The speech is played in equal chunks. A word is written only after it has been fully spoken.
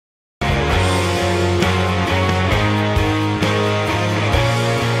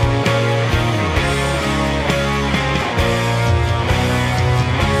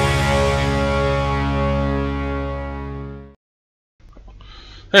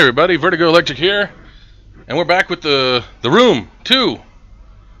Hey everybody, Vertigo Electric here, and we're back with the Room 2.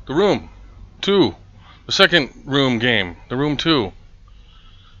 The Room 2. The second Room game. The Room 2.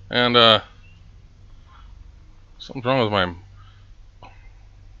 And, something's wrong with my...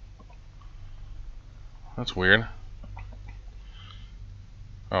 That's weird.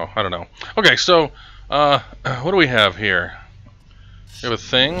 Oh, I don't know. Okay, so, what do we have here? We have a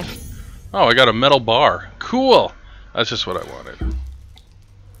thing. Oh, I got a metal bar. Cool! That's just what I wanted.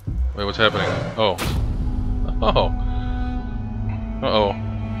 Wait, what's happening? Oh. Oh.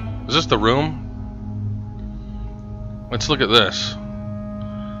 Uh-oh. Is this the room? Let's look at this.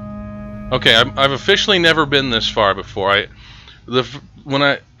 Okay, I've officially never been this far before. When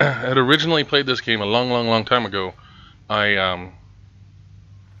I had originally played this game a long time ago, I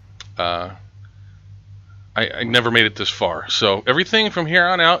never made it this far. So everything from here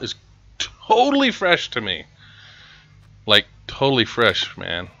on out is totally fresh to me. Like, totally fresh,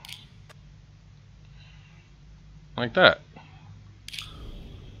 man. Like that.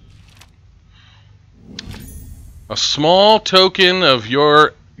 A small token of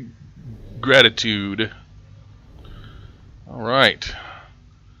your gratitude. Alright.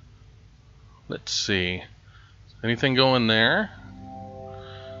 Let's see. Anything going there?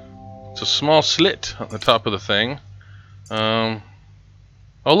 It's a small slit on the top of the thing. Oh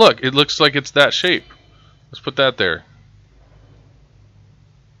look, it looks like it's that shape. Let's put that there.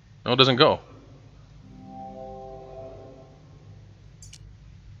 No, it doesn't go.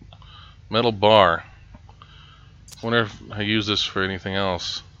 Metal bar. Wonder if I use this for anything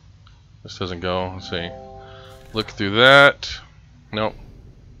else. This doesn't go. Let's see. Look through that. Nope.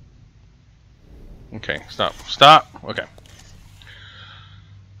 Okay, stop. Stop! Okay.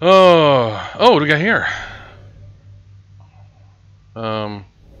 Oh, what do we got here?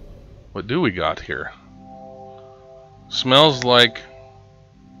 What do we got here? Smells like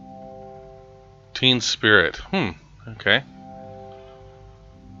Teen Spirit. Okay.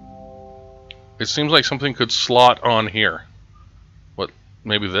 It seems like something could slot on here. What?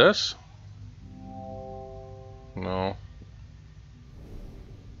 Maybe this? No.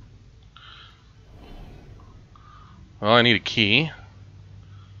 Well, I need a key.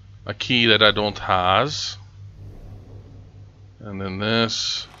 A key that I don't has. And then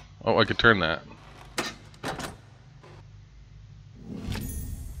this. Oh, I could turn that.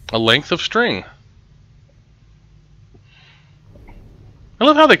 A length of string. I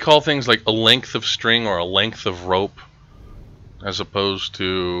love how they call things like a length of string or a length of rope as opposed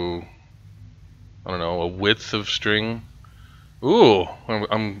to, I don't know, a width of string. Ooh,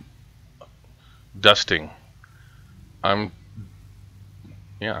 I'm dusting.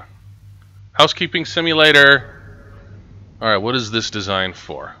 Yeah. Housekeeping simulator. Alright, what is this designed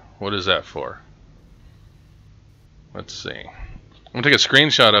for? What is that for? Let's see. I'm going to take a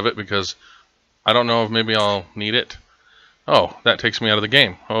screenshot of it because I don't know if maybe I'll need it. Oh, that takes me out of the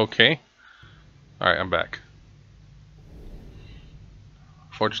game. Okay. Alright, I'm back.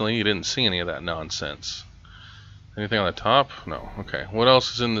 Fortunately, you didn't see any of that nonsense. Anything on the top? No. Okay. What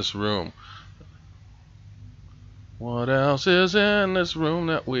else is in this room? What else is in this room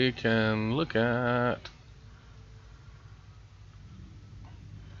that we can look at?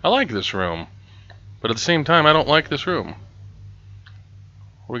 I like this room, but at the same time, I don't like this room.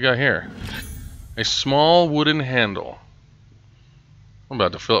 What do we got here? A small wooden handle. I'm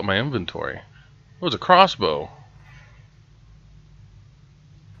about to fill up my inventory. Oh, it's a crossbow.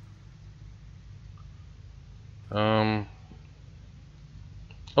 Oh,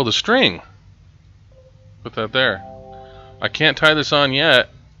 the string. Put that there. I can't tie this on yet.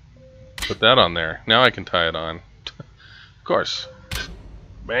 Put that on there. Now I can tie it on. Of course.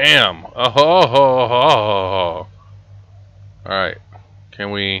 Bam! Oh ho ho ho ho. Alright.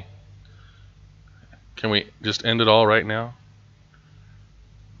 Can we just end it all right now?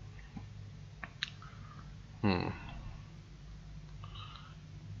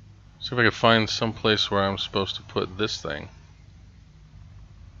 See if I can find some place where I'm supposed to put this thing.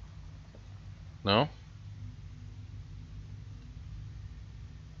 No?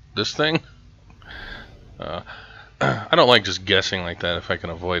 This thing? I don't like just guessing like that if I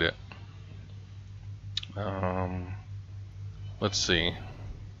can avoid it. Let's see.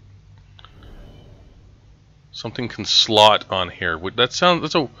 Something can slot on here. That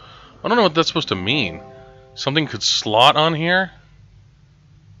sounds... I don't know what that's supposed to mean. Something could slot on here?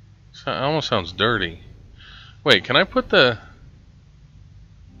 It almost sounds dirty. Wait, can I put the...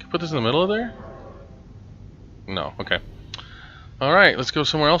 Can I put this in the middle of there? No, okay. Alright, let's go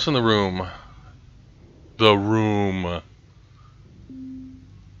somewhere else in the room. The room.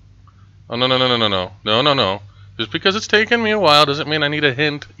 Oh, no. Just because it's taken me a while doesn't mean I need a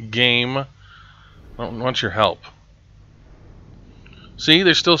hint, game. I don't want your help. See,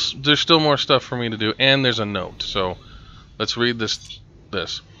 there's still more stuff for me to do, and there's a note. So let's read this.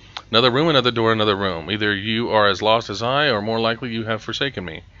 Another room, another door, another room. Either you are as lost as I, or more likely you have forsaken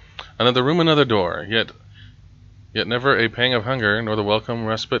me. Another room, another door. Yet never a pang of hunger, nor the welcome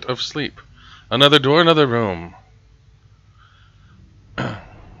respite of sleep. Another door, another room.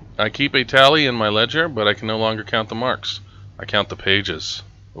 I keep a tally in my ledger, but I can no longer count the marks. I count the pages.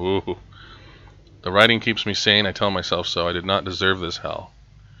 Ooh. The writing keeps me sane, I tell myself so. I did not deserve this hell.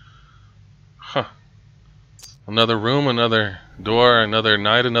 Huh. Another room, another door, another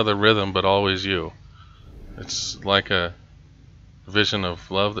night, another rhythm, but always you. It's like a vision of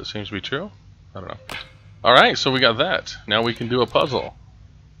love that seems to be true? I don't know. Alright, so we got that. Now we can do a puzzle.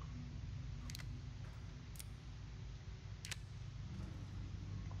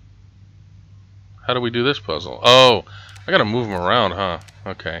 How do we do this puzzle? Oh, I gotta move them around, huh?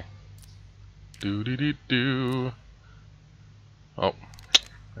 Okay. Do. Oh,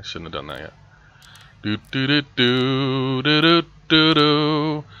 I shouldn't have done that yet. Do.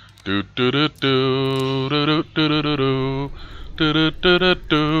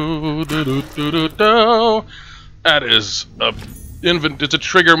 That is it's a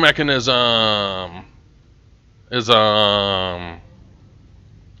trigger mechanism.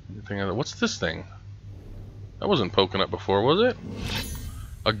 What's this thing? That wasn't poking up before, was it?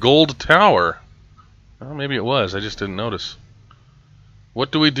 A gold tower. Well, maybe it was. I just didn't notice.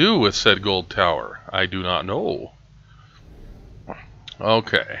 What do we do with said gold tower? I do not know.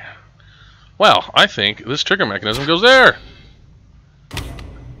 Okay. Well, I think this trigger mechanism goes there.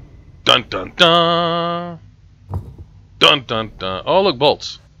 Dun dun dun. Dun dun dun. Oh, look,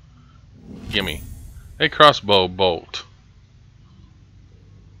 bolts. Gimme. A crossbow bolt.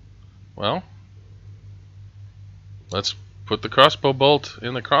 Well, let's put the crossbow bolt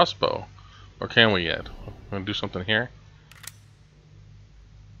in the crossbow. Or can we yet? I'm going to do something here.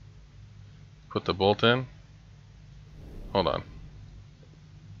 Put the bolt in. Hold on.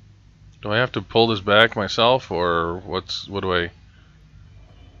 Do I have to pull this back myself, or what do I...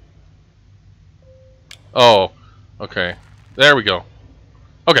 Oh, okay. There we go.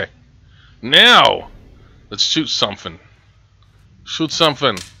 Okay. Now, let's shoot something. Shoot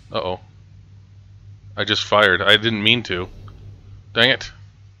something. Uh-oh. I just fired. I didn't mean to. Dang it.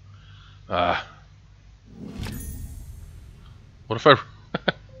 What if I...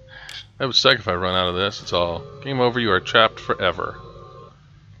 That would suck if I run out of this. It's all... Game over, you are trapped forever.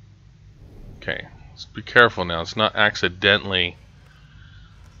 Okay. Let's be careful now. It's not accidentally...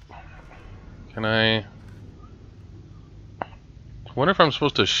 Can I... I wonder if I'm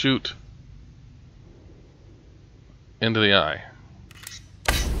supposed to shoot into the eye.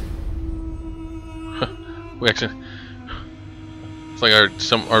 We actually... It's like our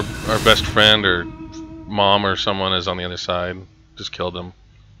best friend or mom or someone is on the other side. Just killed him.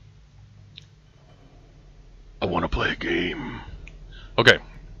 I want to play a game. Okay.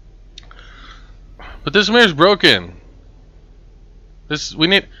 But this mirror's broken. We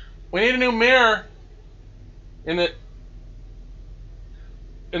need a new mirror in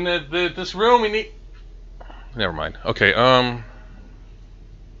this room. We need... Never mind. Okay,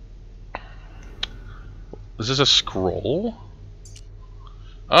 is this a scroll?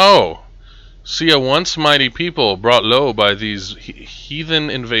 Oh! See, a once mighty people brought low by these heathen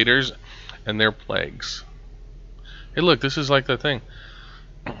invaders and their plagues. Hey, look, this is like that thing.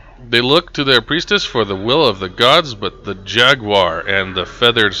 They look to their priestess for the will of the gods, but the jaguar and the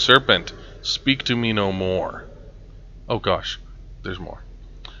feathered serpent speak to me no more. Oh gosh, there's more.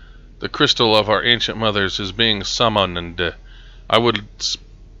 The crystal of our ancient mothers is being summoned. I would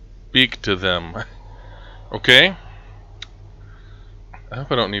speak to them. Okay? I hope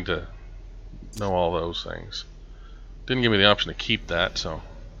I don't need to know all those things. Didn't give me the option to keep that, so...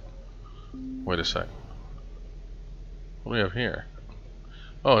 Wait a sec. What do we have here?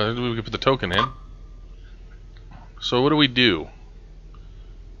 Oh, we can put the token in. So what do we do?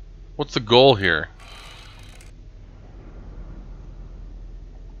 What's the goal here?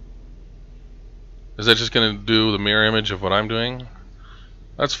 Is that just going to do the mirror image of what I'm doing?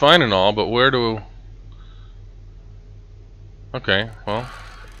 That's fine and all, but where do... Okay, well...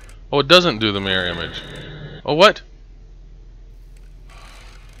 Oh, it doesn't do the mirror image. Oh, what?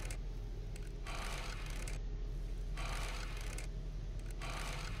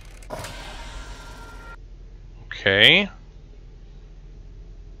 Okay.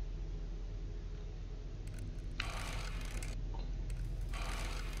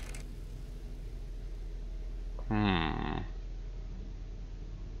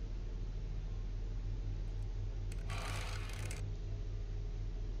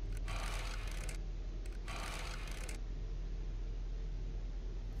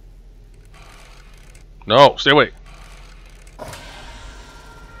 No, stay away.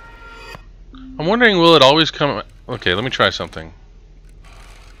 I'm wondering, will it always come... Okay, let me try something.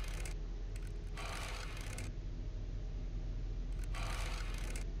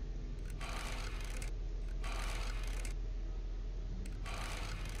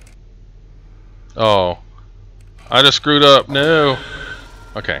 Oh. I just screwed up. No.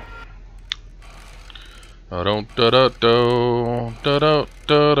 Okay.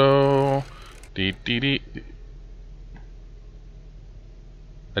 Dee.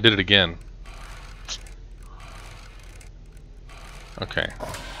 I did it again. Okay.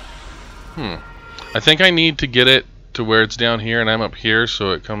 I think I need to get it to where it's down here and I'm up here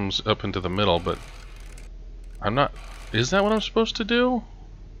so it comes up into the middle, but I'm not... Is that what I'm supposed to do?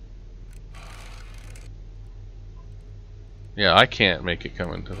 Yeah, I can't make it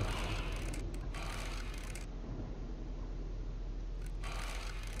come into the...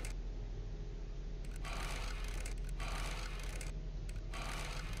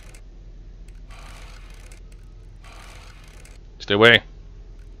 Stay away.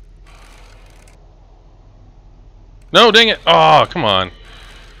 No, dang it! Oh, come on.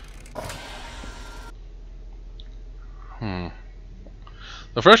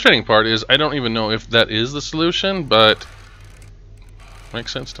 The frustrating part is I don't even know if that is the solution, but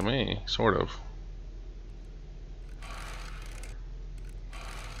makes sense to me, sort of.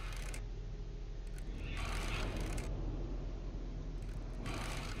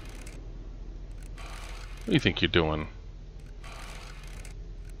 What do you think you're doing?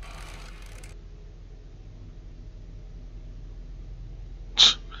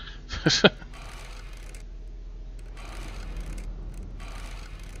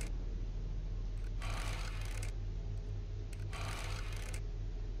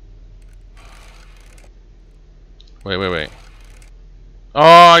 Wait. Oh,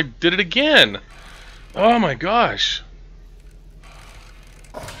 I did it again! Oh my gosh!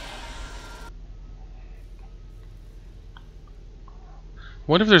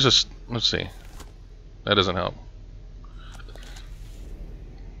 What if there's a... Let's see. That doesn't help.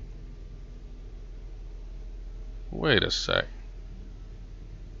 Wait a sec.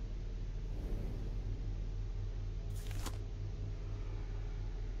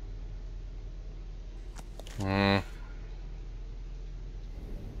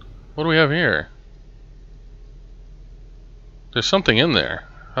 What do we have here? There's something in there.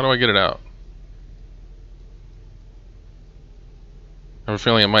 How do I get it out? I have a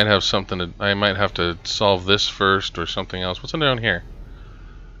feeling it might have something to... I might have to solve this first or something else. What's in down here?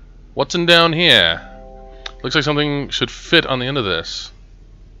 What's in down here? Looks like something should fit on the end of this.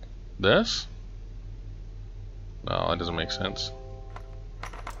 This? No, that doesn't make sense.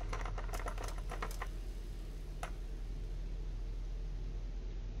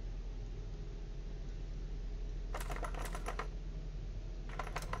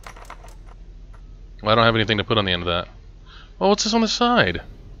 Well, I don't have anything to put on the end of that. Oh, what's this on the side?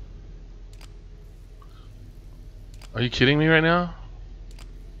 Are you kidding me right now?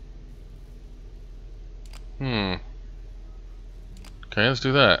 Okay, let's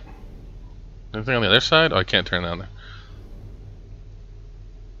do that. Anything on the other side? Oh, I can't turn that on there.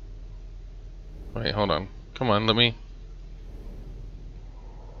 Wait, hold on. Come on, let me...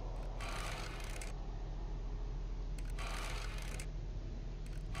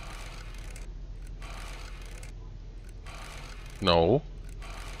 No.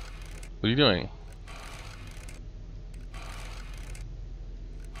 What are you doing?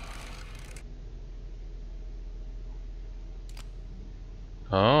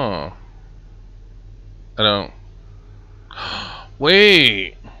 Oh. I don't...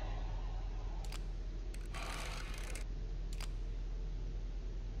 Wait!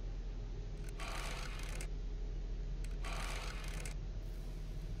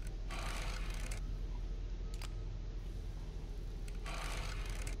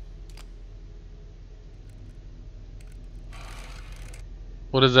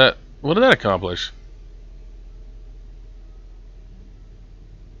 What is that? What did that accomplish?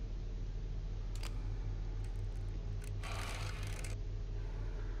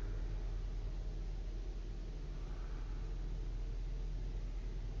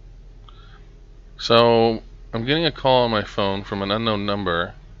 So, I'm getting a call on my phone from an unknown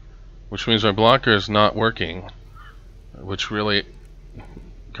number, which means my blocker is not working, which really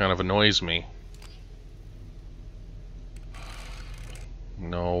kind of annoys me.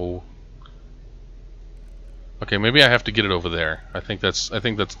 No. Okay, maybe I have to get it over there. I think that's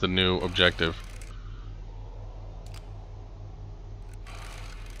the new objective.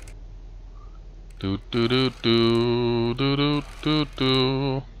 Do do do do do do do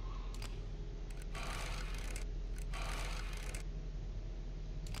do.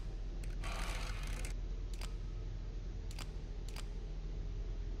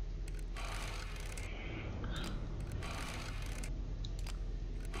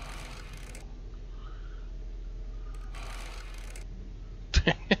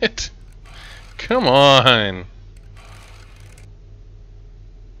 Come on.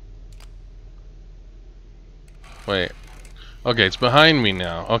 Wait. Okay, it's behind me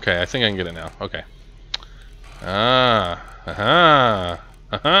now. Okay, I think I can get it now. Okay. Ah. Aha.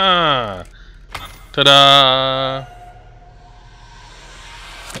 Aha. Ta-da.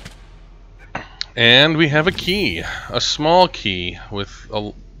 And we have a key. A small key with a...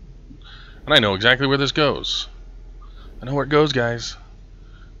 And I know exactly where this goes. I know where it goes, guys.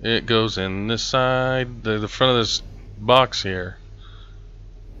 It goes in this side, the front of this box here.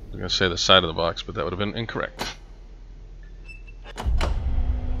 I was going to say the side of the box, but that would have been incorrect.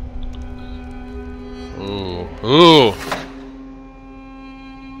 Ooh. Ooh!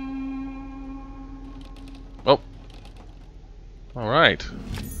 Oh. Alright.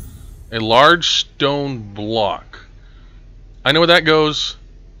 A large stone block. I know where that goes.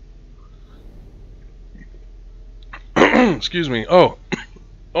 Excuse me. Oh.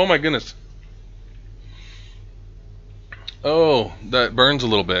 Oh my goodness. Oh, that burns a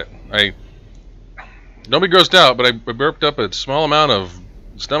little bit. Don't be grossed out, but I burped up a small amount of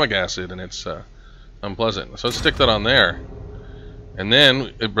stomach acid, and it's unpleasant. So let's stick that on there, and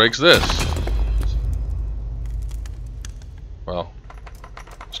then it breaks this. Well,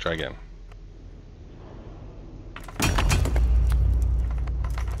 let's try again.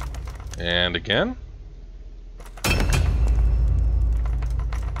 And again.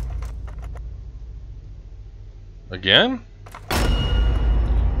 Again?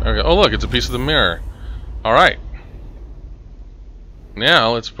 There we go. Oh look, it's a piece of the mirror. Alright.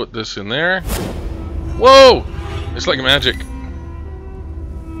 Now let's put this in there. Whoa! It's like magic.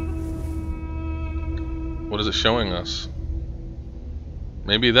 What is it showing us?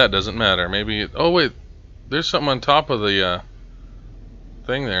 Maybe that doesn't matter. Maybe it... Oh wait, there's something on top of the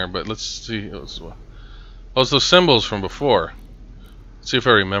thing there, but let's see. Oh, it's those symbols from before. Let's see if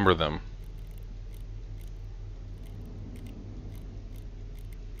I remember them.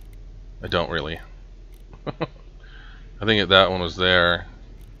 I don't really. I think that one was there.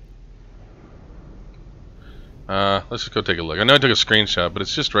 Let's just go take a look. I know I took a screenshot, but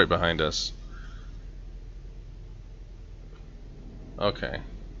it's just right behind us. Okay.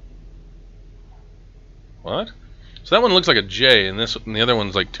 What? So that one looks like a J, and the other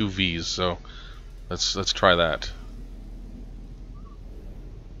one's like two V's. So let's try that.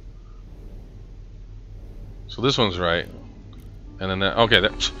 So this one's right. And then that, okay,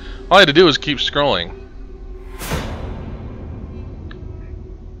 all I had to do was keep scrolling.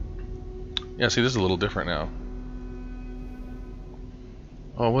 Yeah, see, this is a little different now.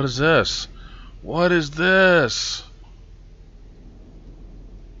 Oh, what is this? What is this?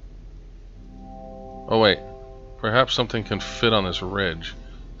 Oh, wait. Perhaps something can fit on this ridge.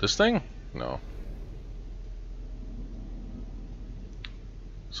 This thing? No.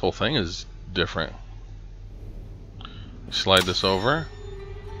 This whole thing is different. Slide this over.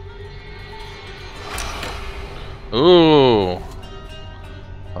 Ooh.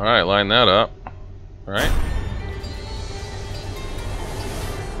 Alright, line that up. Alright.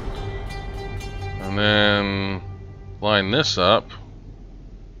 And then line this up.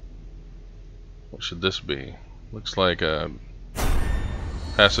 What should this be? Looks like a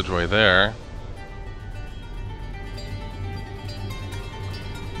passageway there.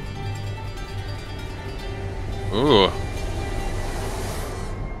 Ooh.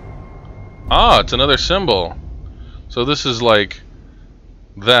 Ah, it's another symbol. So this is like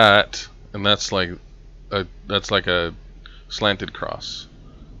that, and that's like a slanted cross.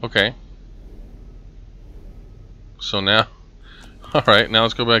 Okay. So now, all right. Now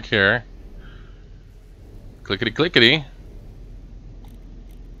let's go back here. Clickety clickety.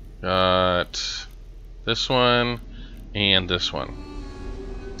 Got this one and this one.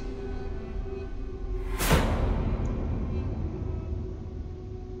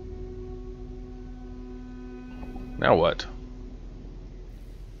 Now what?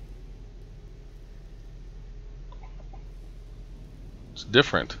 It's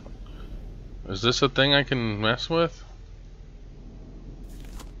different. Is this a thing I can mess with?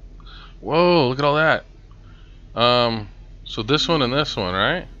 Whoa, look at all that. So this one and this one,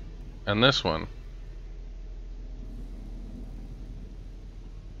 right? And this one.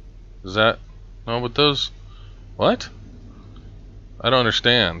 Is that... No, but those... What? I don't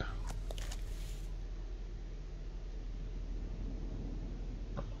understand.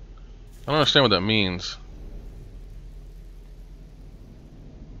 I don't understand what that means.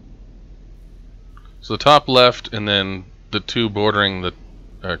 So the top left, and then the two bordering the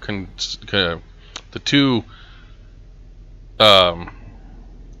two not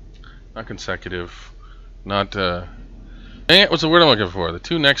consecutive, not Dang it, what's the word I'm looking for? The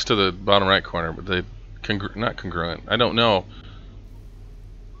two next to the bottom right corner, but they not congruent. I don't know.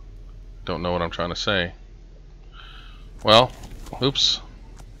 Don't know what I'm trying to say. Well, oops.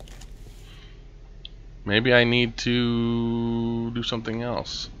 Maybe I need to do something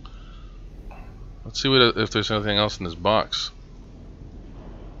else. Let's see if there's anything else in this box.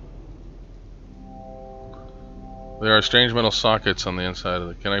 There are strange metal sockets on the inside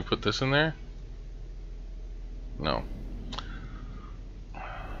of it. Can I put this in there? No.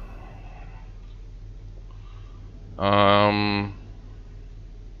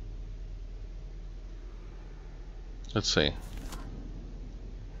 Let's see.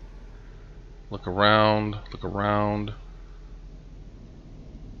 Look around, look around.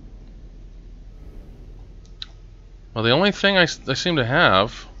 Well, the only thing I seem to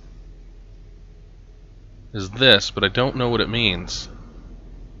have is this, but I don't know what it means.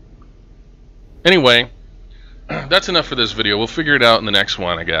 Anyway, that's enough for this video. We'll figure it out in the next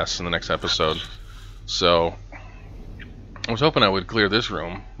one, I guess, in the next episode. So, I was hoping I would clear this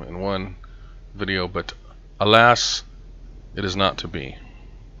room in one video, but alas, it is not to be.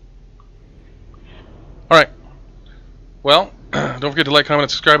 Alright. Well, don't forget to like, comment,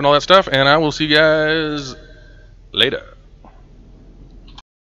 and subscribe and all that stuff, and I will see you guys later.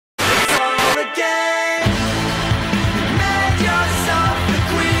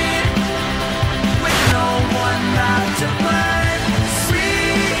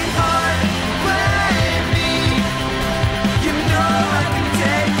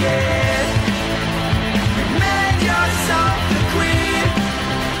 Yeah.